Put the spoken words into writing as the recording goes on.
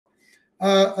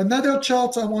Another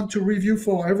chart I want to review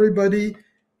for everybody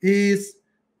is,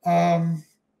 and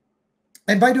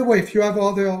by the way, if you have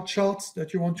other charts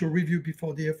that you want to review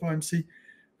before the FOMC,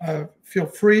 feel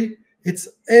free. It's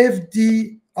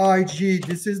FDIG.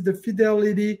 This is the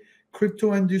Fidelity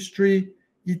Crypto Industry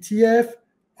ETF.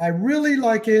 I really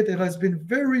like it. It has been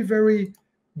very, very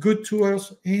good to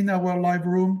us in our live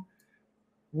room.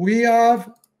 We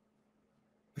have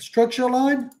a structure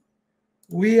line.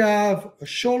 We have a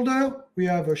shoulder. We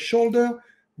have a shoulder.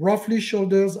 Roughly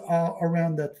shoulders are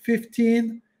around that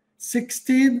 15,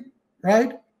 16,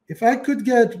 right? If I could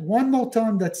get one more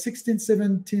time that 16,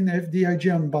 17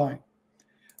 FDIG, I'm buying.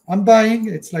 I'm buying.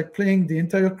 It's like playing the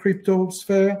entire crypto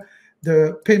sphere,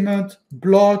 the payment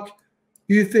block,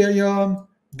 Ethereum,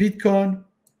 Bitcoin.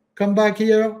 Come back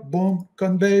here, boom,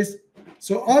 Coinbase.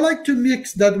 So I like to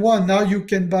mix that one. Now you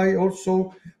can buy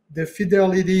also the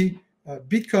Fidelity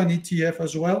Bitcoin ETF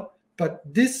as well. But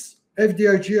this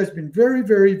FDIG has been very,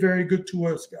 very, very good to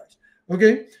us, guys.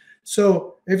 Okay,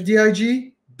 so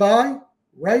FDIG, buy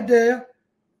right there.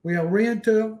 We are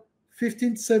re-enter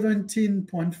 15,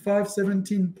 17.5,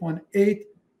 17.8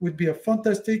 would be a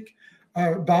fantastic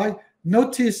buy.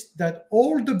 Notice that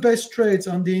all the best trades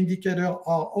on the indicator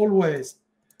are always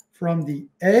from the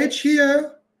edge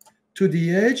here to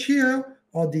the edge here,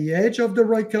 or the edge of the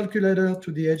right calculator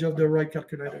to the edge of the right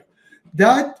calculator.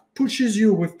 That pushes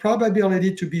you with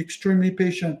probability to be extremely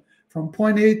patient from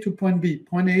point A to point B,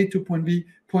 point A to point B,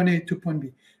 point A to point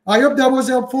B. I hope that was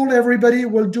helpful, everybody.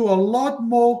 We'll do a lot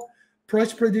more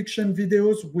price prediction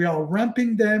videos. We are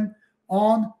ramping them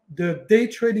on the Day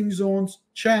Trading Zones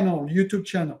channel, YouTube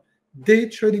channel. Day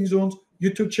Trading Zones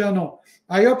YouTube channel.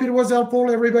 I hope it was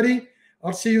helpful, everybody.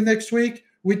 I'll see you next week.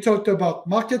 We talked about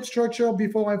market structure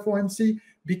before FOMC.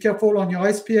 Be careful on your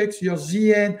SPX, your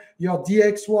ZN, your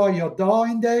DXY, your DAR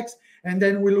index. And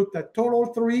then we looked at total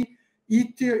 3,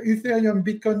 Ethereum,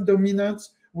 Bitcoin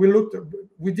dominance. We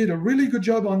did a really good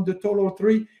job on the total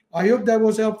 3. I hope that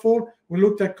was helpful. We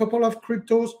looked at a couple of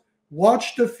cryptos.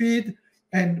 Watch the feed,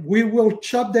 and we will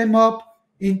chop them up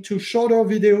into shorter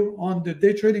video on the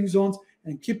Day Trading Zones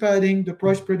and keep adding the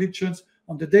price predictions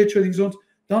on the Day Trading Zones.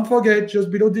 Don't forget, just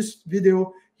below this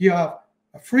video, you have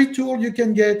a free tool you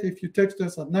can get if you text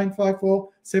us at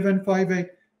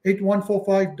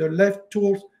 954-758-8145. The left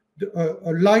tools,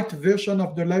 a light version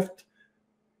of the left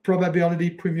probability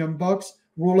premium box.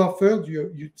 Rule of third,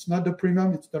 it's not the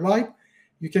premium, it's the light.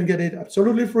 You can get it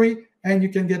absolutely free, and you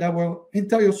can get our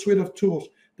entire suite of tools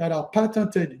that are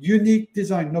patented, unique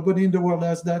design. Nobody in the world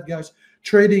has that, guys.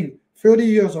 Trading 30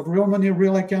 years of real money,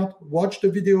 real account. Watch the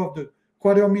video of the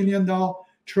 $250,000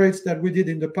 trades that we did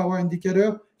in the power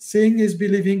indicator. Seeing is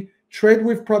believing. Trade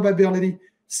with probability.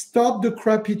 Stop the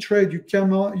crappy trade. You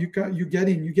come out, you get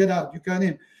in, you get out, you get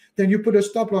in. Then you put a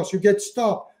stop loss. You get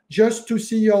stopped just to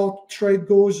see your trade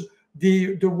goes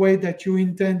the way that you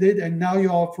intended, and now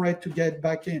you're afraid to get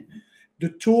back in. The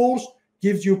tools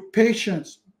gives you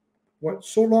patience.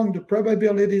 So long the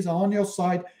probabilities are on your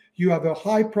side, you have a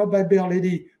high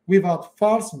probability without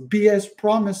false BS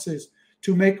promises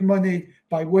to make money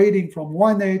by waiting from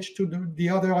one edge to the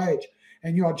other edge.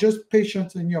 And you are just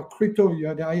patient in your crypto.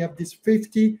 I have this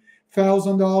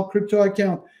 $50,000 crypto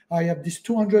account. I have this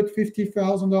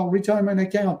 $250,000 retirement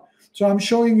account. So I'm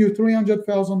showing you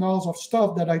 $300,000 of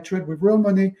stuff that I trade with real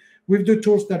money, with the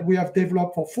tools that we have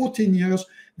developed for 14 years,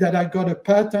 that I got a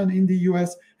patent in the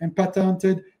US and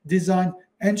patented design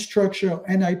and structure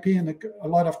and IP in a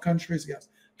lot of countries, guys.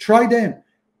 Try them.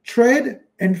 Trade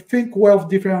and think wealth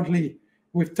differently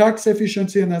with tax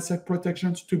efficiency and asset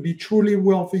protections to be truly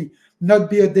wealthy, not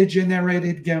be a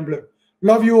degenerated gambler.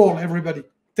 Love you all, everybody.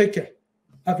 Take care.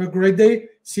 Have a great day.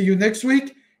 See you next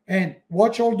week. And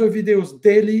watch all the videos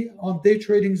daily on Day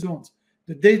Trading Zones,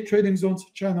 the Day Trading Zones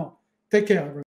channel. Take care, everyone.